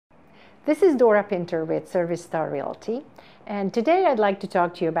This is Dora Pinter with Service Star Realty, and today I'd like to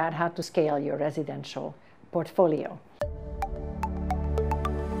talk to you about how to scale your residential portfolio.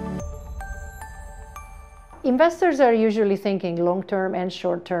 Investors are usually thinking long-term and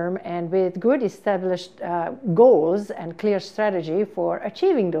short-term, and with good established goals and clear strategy for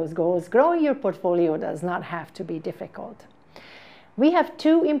achieving those goals, growing your portfolio does not have to be difficult. We have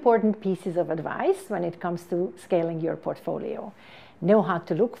two important pieces of advice when it comes to scaling your portfolio. Know how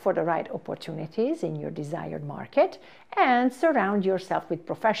to look for the right opportunities in your desired market and surround yourself with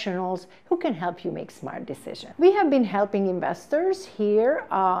professionals who can help you make smart decisions. We have been helping investors here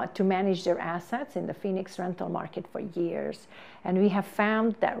to manage their assets in the Phoenix rental market for years, and we have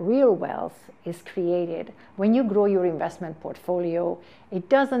found that real wealth is created when you grow your investment portfolio. It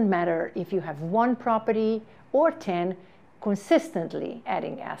doesn't matter if you have one property or 10. Consistently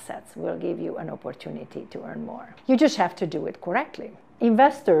adding assets will give you an opportunity to earn more. You just have to do it correctly.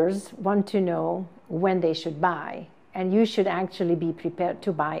 Investors want to know when they should buy, and you should actually be prepared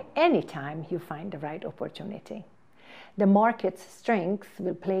to buy anytime you find the right opportunity. The market's strength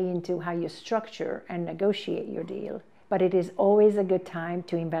will play into how you structure and negotiate your deal, but it is always a good time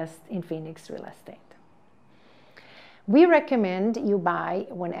to invest in Phoenix real estate. We recommend you buy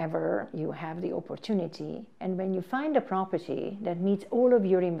whenever you have the opportunity and when you find a property that meets all of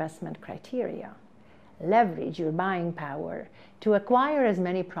your investment criteria. Leverage your buying power to acquire as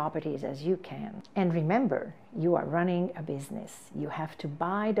many properties as you can. And remember, you are running a business. You have to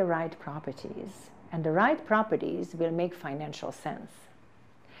buy the right properties, and the right properties will make financial sense.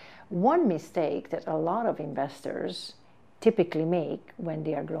 One mistake that a lot of investors typically make when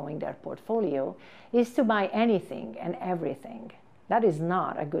they are growing their portfolio is to buy anything and everything. That is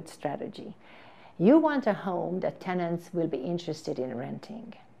not a good strategy. You want a home that tenants will be interested in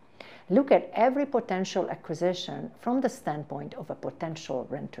renting. Look at every potential acquisition from the standpoint of a potential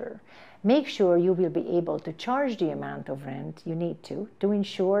renter. Make sure you will be able to charge the amount of rent you need to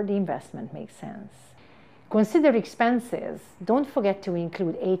ensure the investment makes sense. Consider expenses. Don't forget to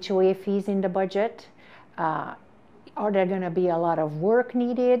include HOA fees in the budget. Are there going to be a lot of work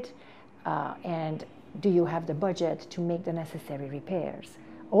needed? And do you have the budget to make the necessary repairs?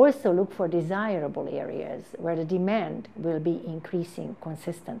 Also look for desirable areas where the demand will be increasing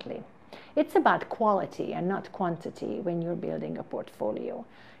consistently. It's about quality and not quantity when you're building a portfolio.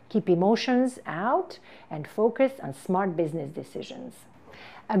 Keep emotions out and focus on smart business decisions.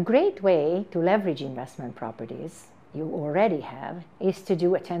 A great way to leverage investment properties you already have is to do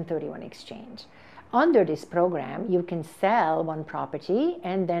a 1031 exchange. Under this program, you can sell one property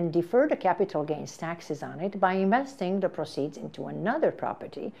and then defer the capital gains taxes on it by investing the proceeds into another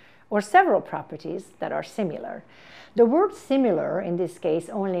property or several properties that are similar. The word similar in this case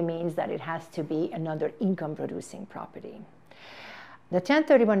only means that it has to be another income-producing property. The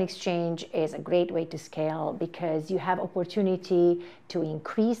 1031 exchange is a great way to scale because you have opportunity to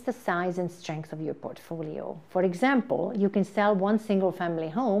increase the size and strength of your portfolio. For example, you can sell one single-family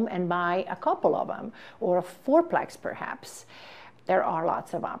home and buy a couple of them, or a fourplex perhaps. There are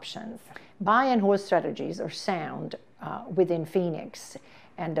lots of options. Buy and hold strategies are sound within Phoenix,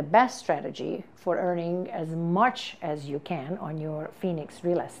 and the best strategy for earning as much as you can on your Phoenix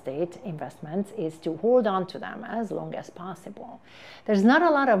real estate investments is to hold on to them as long as possible. There's not a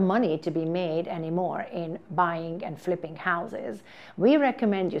lot of money to be made anymore in buying and flipping houses. We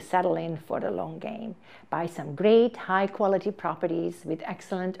recommend you settle in for the long game. Buy some great high-quality properties with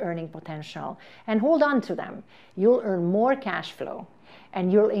excellent earning potential and hold on to them. You'll earn more cash flow,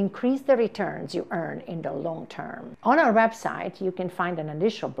 and you'll increase the returns you earn in the long term. On our website, you can find an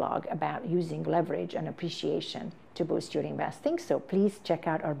additional blog about using leverage and appreciation to boost your investing, so please check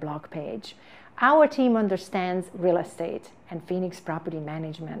out our blog page. Our team understands real estate and Phoenix property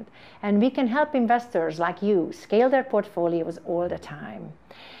management, and we can help investors like you scale their portfolios all the time.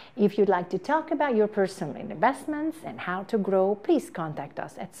 If you'd like to talk about your personal investments and how to grow, please contact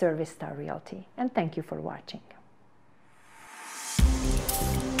us at Service Star Realty, and thank you for watching.